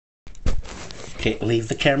Okay, leave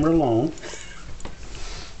the camera alone.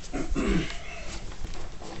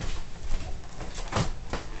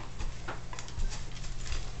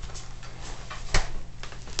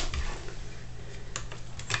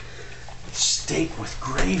 Steak with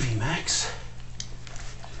gravy, Max.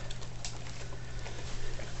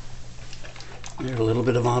 There's a little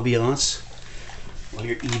bit of ambiance while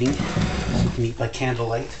you're eating. You can eat by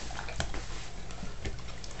candlelight.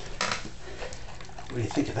 What do you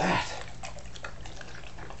think of that?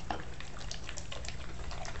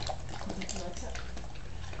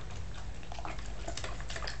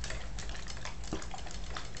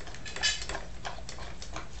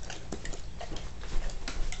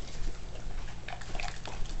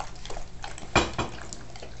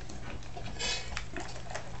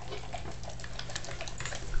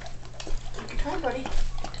 Hi, buddy.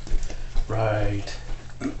 Right.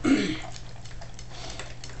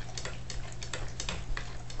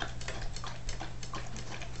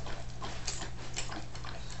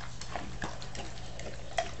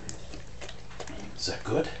 Is that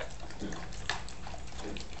good?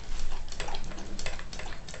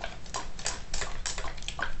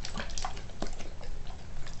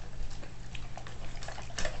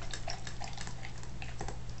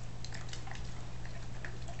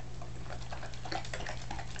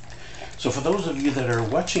 So for those of you that are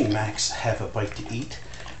watching Max have a bite to eat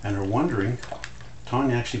and are wondering,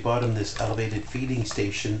 Tanya actually bought him this elevated feeding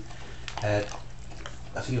station at,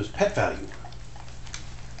 I think it was Pet Value.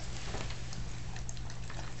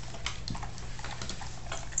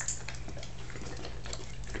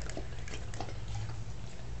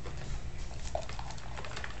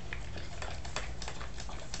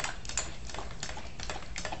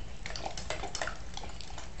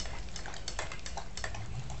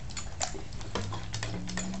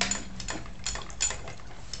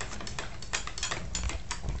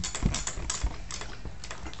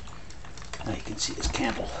 Now you can see his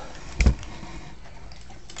candle.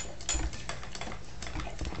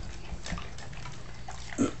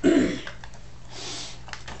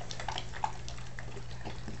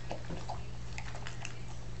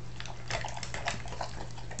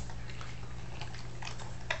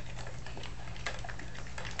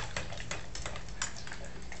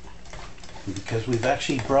 And because we've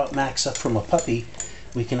actually brought Max up from a puppy,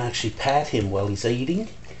 we can actually pat him while he's eating, and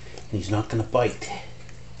he's not going to bite.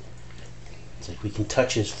 It's like we can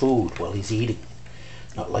touch his food while he's eating,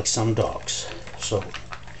 not like some dogs. So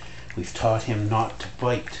we've taught him not to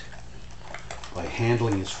bite by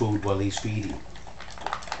handling his food while he's feeding.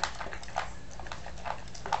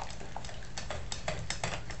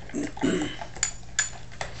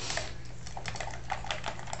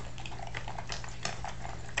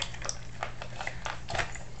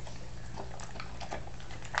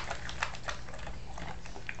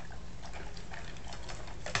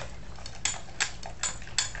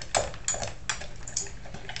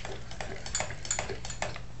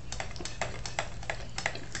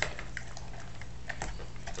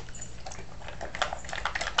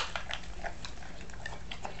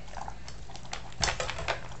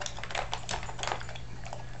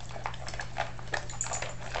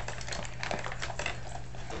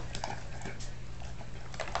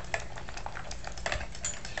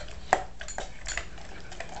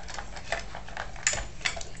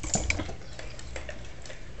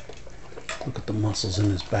 Look at the muscles in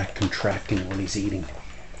his back contracting when he's eating.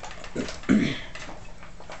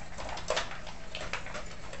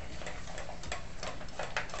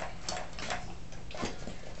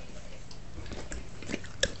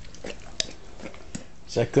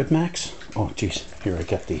 Is that good, Max? Oh, geez. Here, I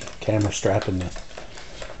got the camera strap in the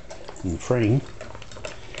frame.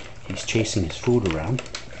 He's chasing his food around.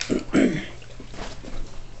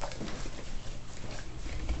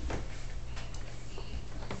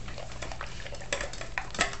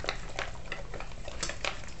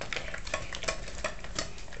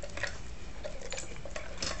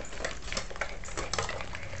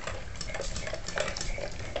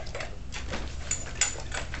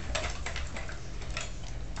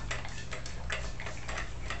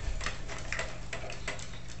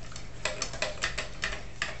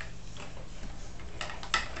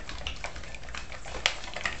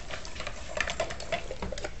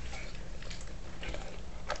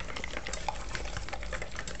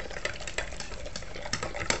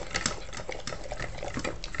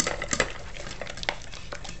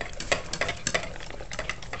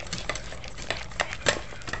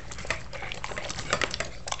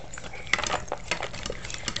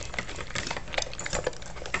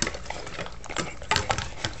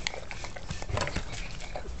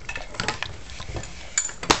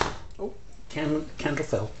 Candle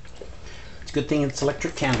fell. Good thing it's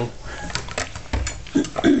electric candle.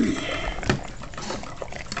 Guess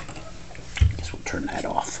we'll turn that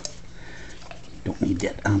off. Don't need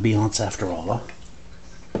that ambiance after all, huh?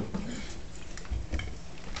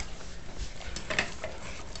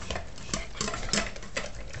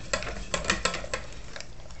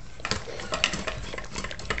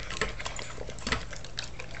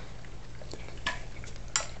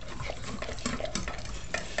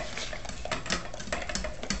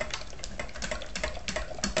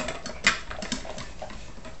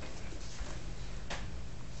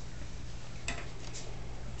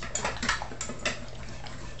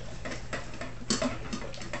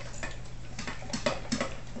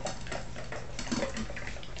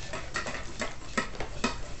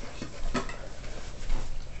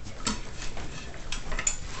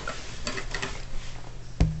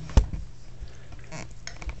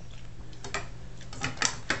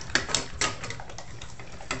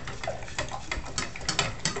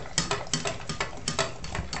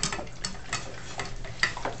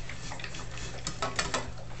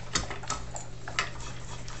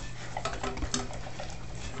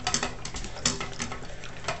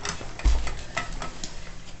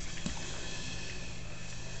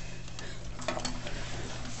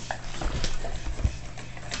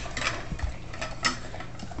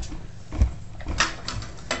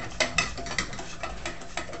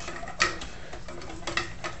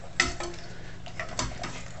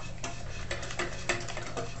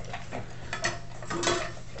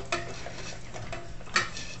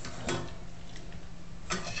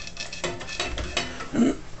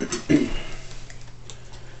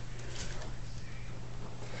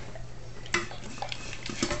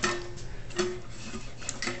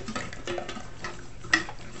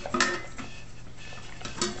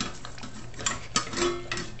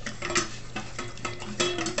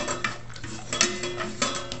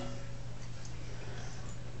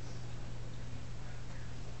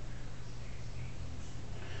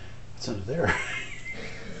 What's under there?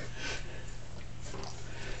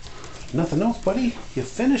 Nothing else, buddy. You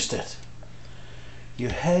finished it. You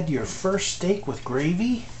had your first steak with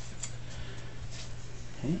gravy.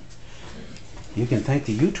 Okay. You can thank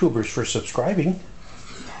the YouTubers for subscribing.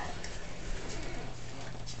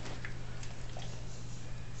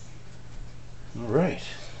 All right.